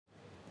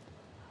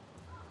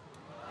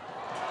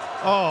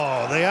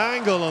Oh, the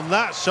angle on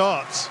that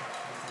shot.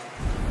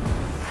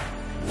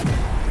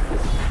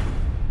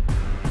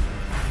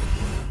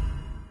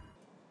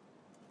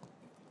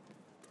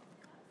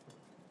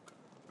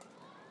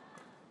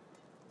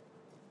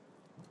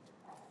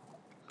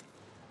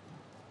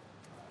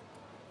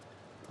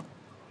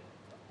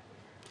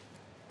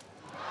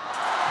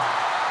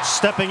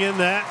 Stepping in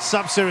there,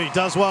 Sapsiree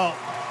does well.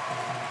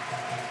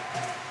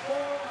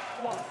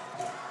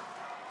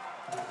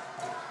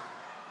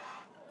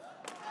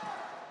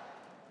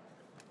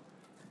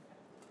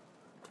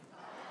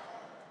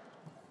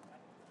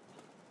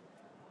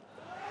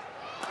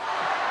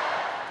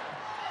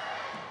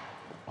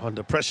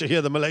 Under pressure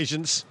here, the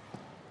Malaysians.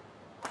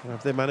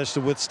 Have they managed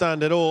to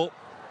withstand it all?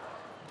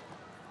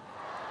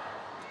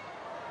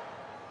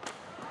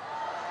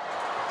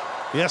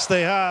 Yes,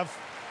 they have.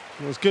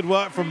 It was good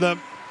work from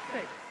them.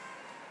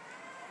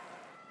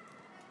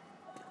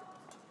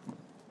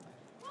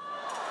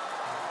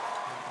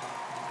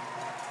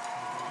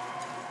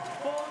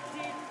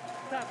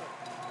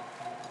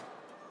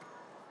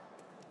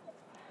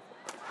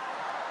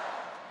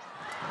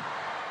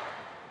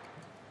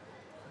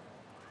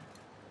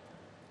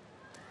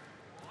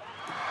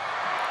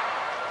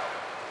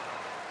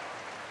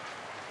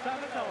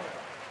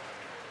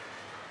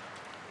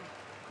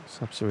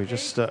 Sapsiree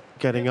just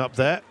getting up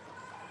there.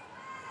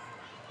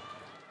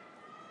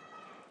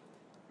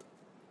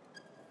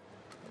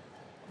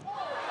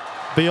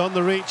 Beyond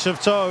the reach of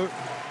Toe.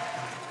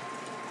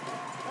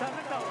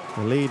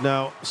 The lead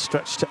now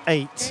stretched to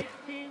 8.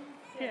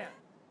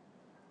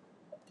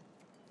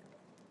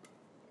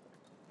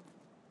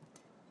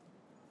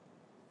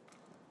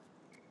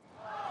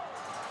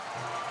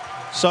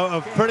 So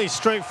a pretty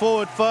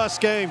straightforward first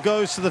game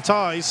goes to the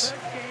ties.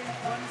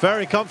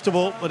 Very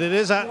comfortable, but it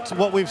is at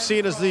what we've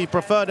seen as the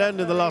preferred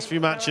end in the last few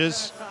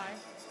matches.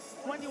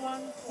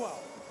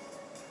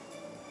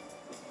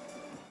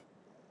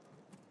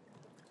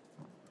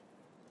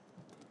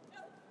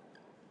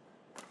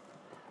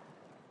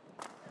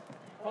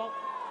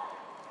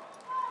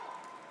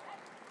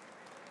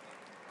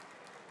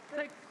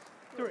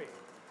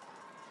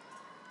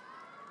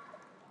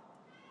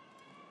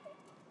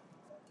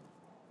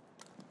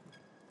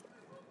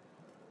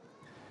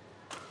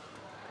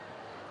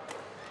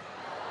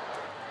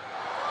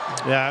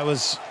 Yeah, it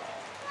was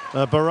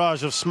a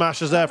barrage of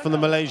smashes there from the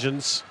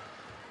Malaysians.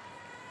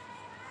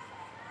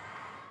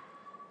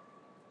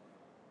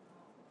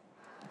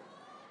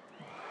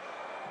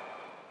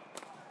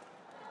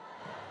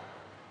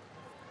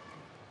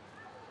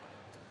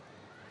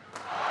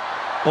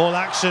 All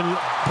action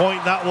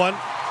point, that one.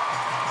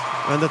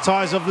 And the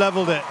ties have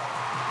leveled it.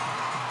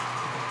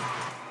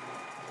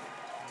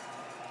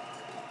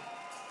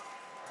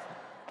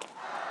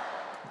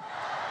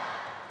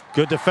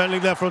 Good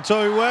defending there from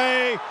Toi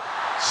Wei.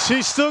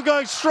 She's still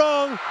going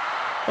strong.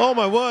 Oh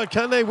my word,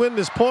 can they win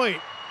this point?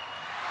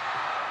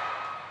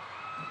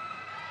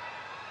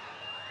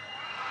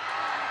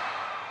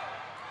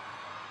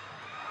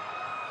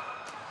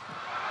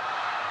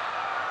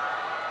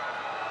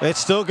 It's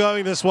still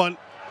going, this one.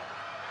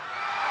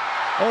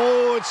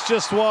 Oh, it's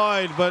just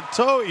wide, but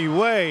Toi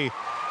Wei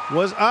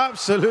was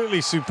absolutely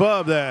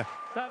superb there.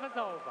 Service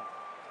over.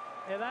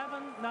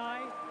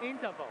 11-9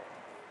 interval.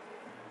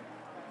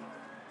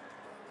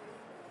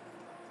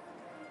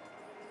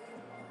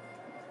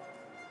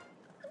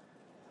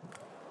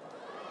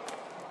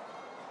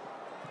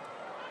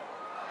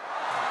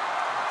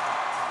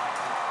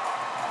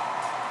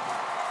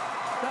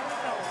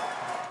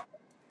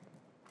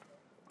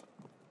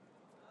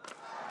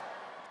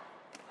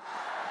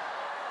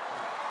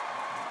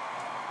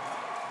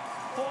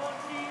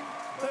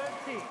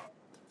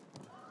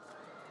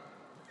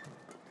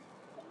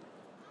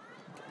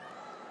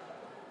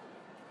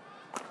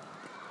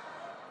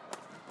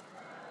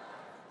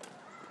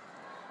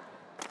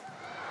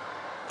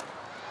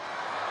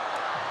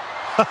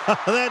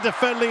 They're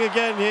defending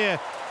again here,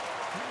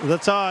 the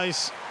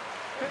ties,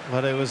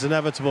 but it was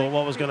inevitable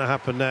what was going to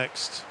happen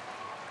next.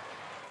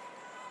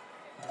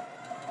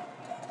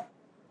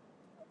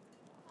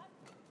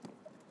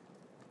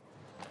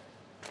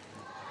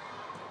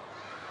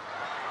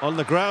 On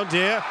the ground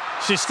here,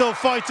 she's still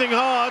fighting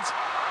hard.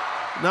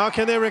 Now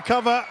can they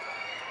recover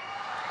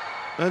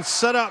and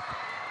set up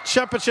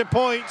championship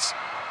points?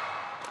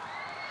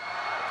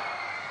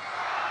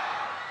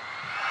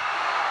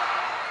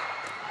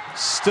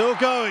 Still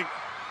going.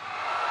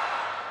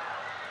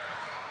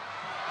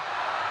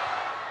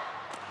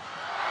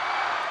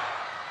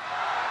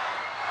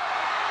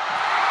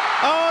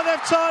 Oh,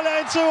 they've turned it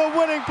into a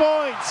winning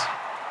point.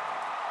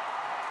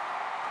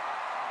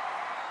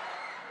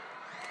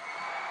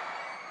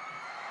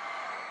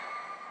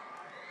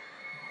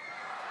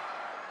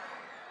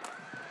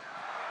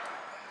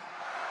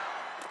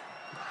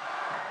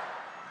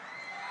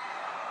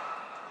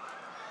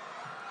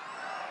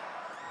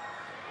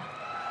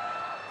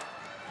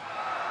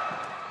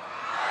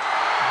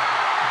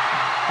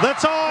 The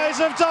ties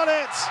have done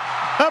it.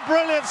 A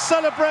brilliant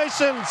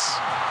celebrations.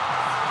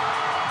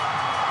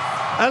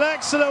 An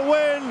excellent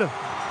win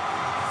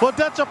for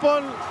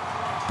Dechapon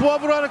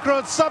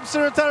Puavaranukroh subs to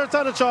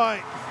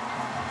Taerattanachai.